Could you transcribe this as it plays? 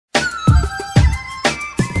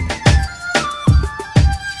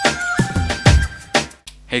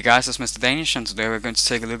Hey guys, it's Mr. Danish, and today we're going to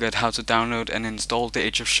take a look at how to download and install the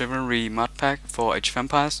Age of Chivalry mod pack for Age of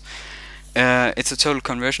Empires. It's a total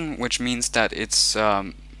conversion, which means that it's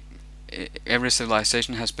every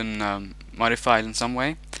civilization has been modified in some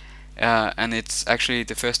way, and it's actually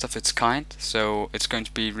the first of its kind, so it's going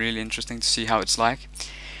to be really interesting to see how it's like.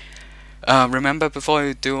 Remember, before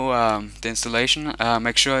you do the installation,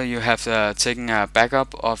 make sure you have taken a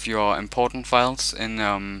backup of your important files in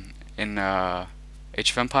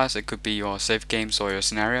Age of Empires. It could be your save games or your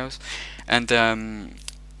scenarios, and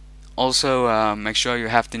also make sure you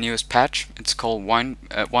have the newest patch. It's called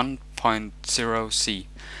 1.0C.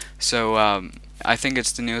 So I think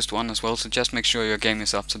it's the newest one as well. So just make sure your game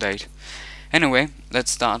is up to date. Anyway,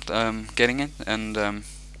 let's start getting it and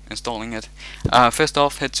installing it. First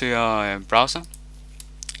off, head to your browser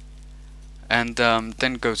and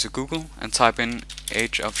then go to Google and type in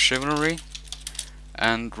Age of Chivalry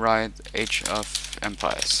and write Age of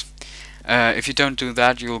Empires. If you don't do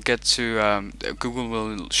that, you'll get to Google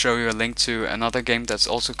will show you a link to another game that's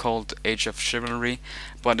also called Age of Chivalry,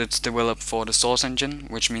 but it's developed for the Source engine,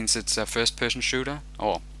 which means it's a first-person shooter,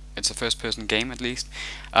 or it's a first-person game at least.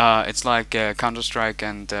 It's like Counter-Strike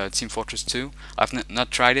and Team Fortress 2. I've not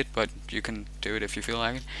tried it, but you can do it if you feel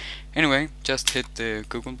like it. Anyway, just hit the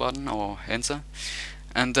Google button or enter,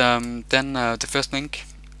 and then the first link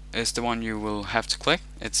is the one you will have to click.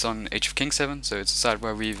 It's on Age of Kings 7, so it's a site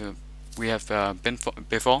where we have been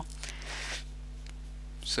before.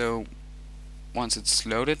 So once it's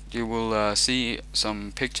loaded, you will see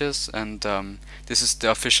some pictures, and this is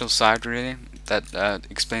the official site really that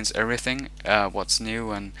explains everything, what's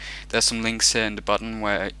new, and there's some links here in the bottom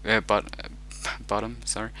where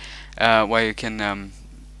where you can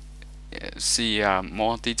see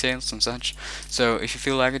more details and such. So if you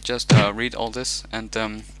feel like it, just read all this, and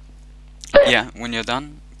yeah, when you're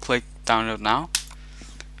done, click download now.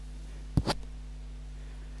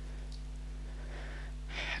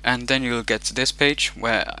 And then you'll get to this page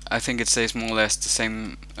where I think it says more or less the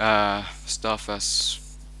same stuff as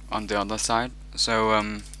on the other side. So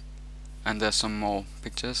and there's some more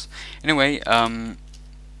pictures. Anyway,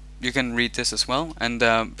 you can read this as well. And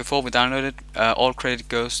before we download it, all credit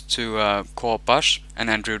goes to core Bosch and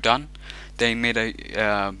Andrew Dunn. They made a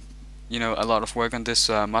a lot of work on this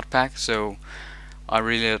mod pack, so I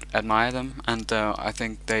really admire them, and I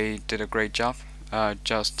think they did a great job.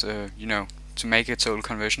 To make a total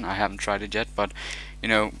conversion, I haven't tried it yet, but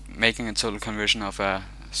making a total conversion of a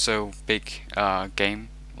so big game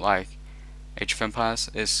like Age of Empires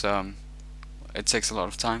is it takes a lot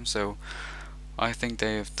of time, so I think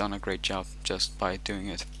they have done a great job just by doing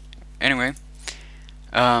it. Anyway,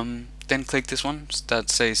 then click this one that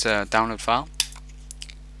says download file.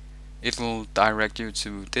 It will direct you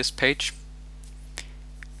to this page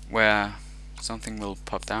where something will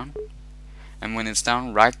pop down, and when it's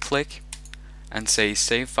down, right click and say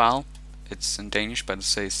save file. It's in Danish, but it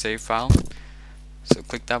says save file, so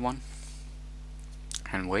click that one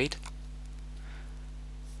and wait.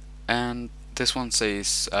 And this one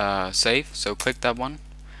says save, so click that one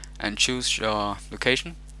and choose your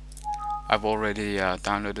location. I've already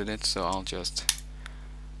downloaded it, so I'll just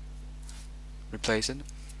replace it.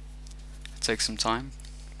 It takes some time.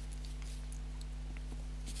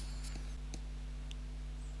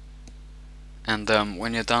 And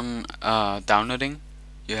when you're done downloading,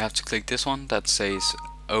 you have to click this one that says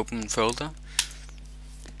open folder,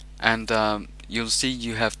 and you'll see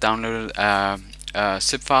you have downloaded a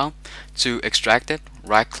zip file. To extract it,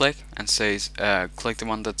 right click and says click the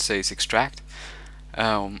one that says extract,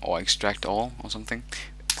 or extract all or something.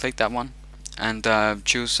 Click that one and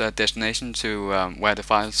choose a destination to where the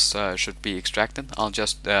files should be extracted. I'll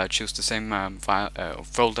just choose the same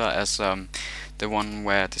folder as the one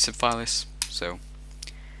where the zip file is. So,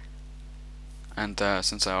 and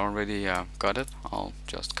since I already got it, I'll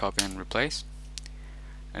just copy and replace.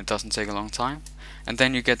 And it doesn't take a long time. And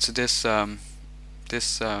then you get to this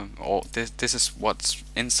this is what's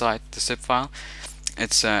inside the zip file.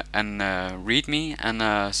 It's an README and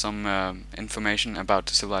some information about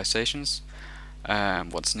the civilizations,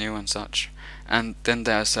 what's new and such. And then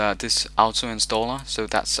there's this auto installer, so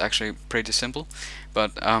that's actually pretty simple.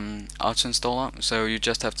 But auto installer, so you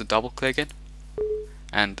just have to double click it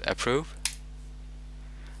and approve,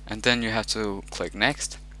 and then you have to click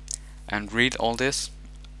next and read all this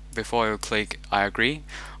before you click I agree.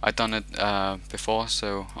 I've done it before,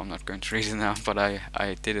 so I'm not going to read it now, but I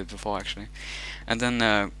did it before actually. And then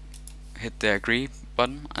hit the agree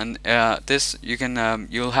button, and this you can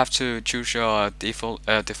you'll have to choose your default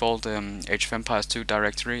Age of Empires 2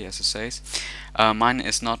 directory, as it says. Mine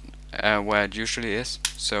is not where it usually is,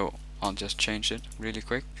 so I'll just change it really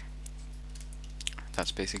quick.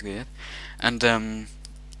 That's basically it. And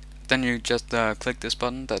then you just click this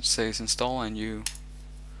button that says install, and you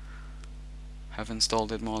have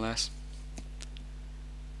installed it more or less.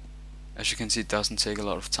 As you can see, it doesn't take a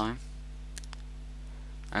lot of time.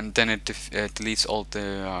 And then it deletes all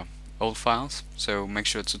the old files, so make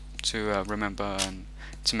sure to remember and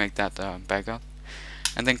to make that backup.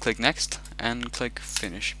 And then click next and click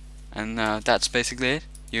finish. And that's basically it.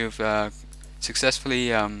 You've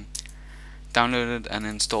successfully downloaded and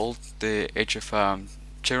installed the Age of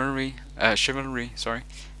Chivalry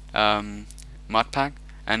modpack.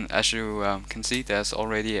 And as you can see, there's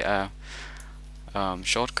already a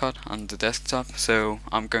shortcut on the desktop, so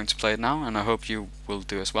I'm going to play it now, and I hope you will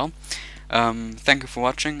do as well. Thank you for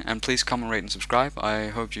watching, and please comment, rate, and subscribe. I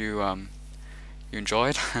hope you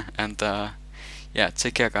enjoyed, and yeah,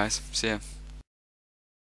 take care, guys. See ya.